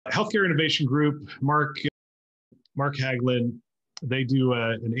Healthcare Innovation Group, Mark Haglin, they do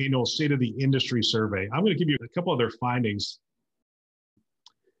an annual State of the Industry survey. I'm going to give you a couple of their findings.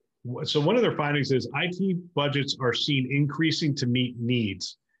 So one of their findings is IT budgets are seen increasing to meet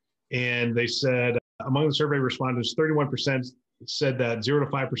needs. And they said among the survey respondents, 31% said that 0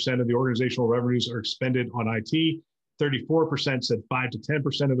 to 5% of the organizational revenues are expended on IT. 34% said 5 to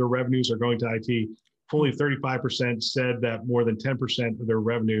 10% of their revenues are going to IT. Fully 35% said that more than 10% of their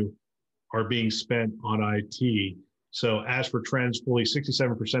revenue are being spent on IT. So as for trends, fully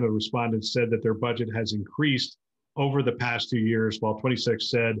 67% of the respondents said that their budget has increased over the past 2 years, while 26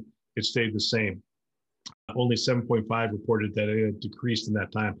 said it stayed the same. Only 7.5 reported that it had decreased in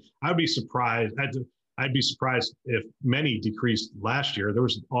that time. I'd be surprised if many decreased last year. There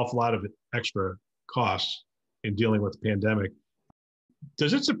was an awful lot of extra costs in dealing with the pandemic.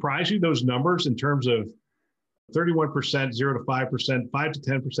 Does it surprise you, those numbers, in terms of 31%, 0 to 5%, 5 to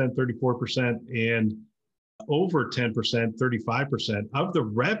 10%, 34%, and over 10%, 35% of the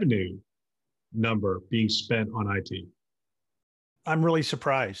revenue number being spent on IT? I'm really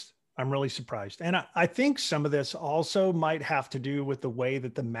surprised. And I think some of this also might have to do with the way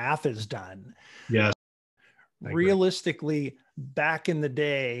that the math is done. Yes. Realistically, back in the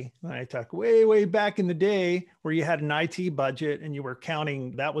day, I talk way back in the day, where you had an IT budget and you were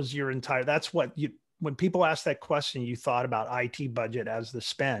counting, that's what when people ask that question, you thought about IT budget as the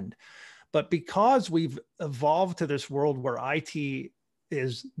spend. But because we've evolved to this world where IT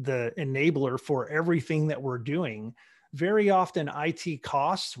is the enabler for everything that we're doing, very often IT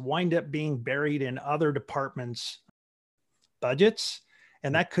costs wind up being buried in other departments' budgets.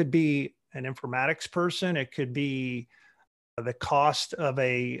 And that could be an informatics person. It could be the cost of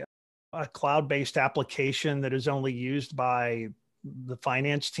a cloud-based application that is only used by the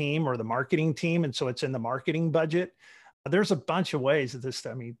finance team or the marketing team. And so it's in the marketing budget. There's a bunch of ways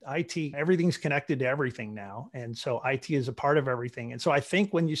that IT, everything's connected to everything now. And so IT is a part of everything. And so I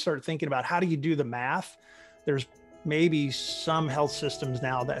think when you start thinking about how do you do the math, there's maybe some health systems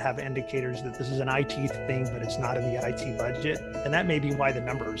now that have indicators that this is an IT thing, but it's not in the IT budget. And that may be why the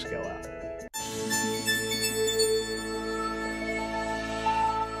numbers go up.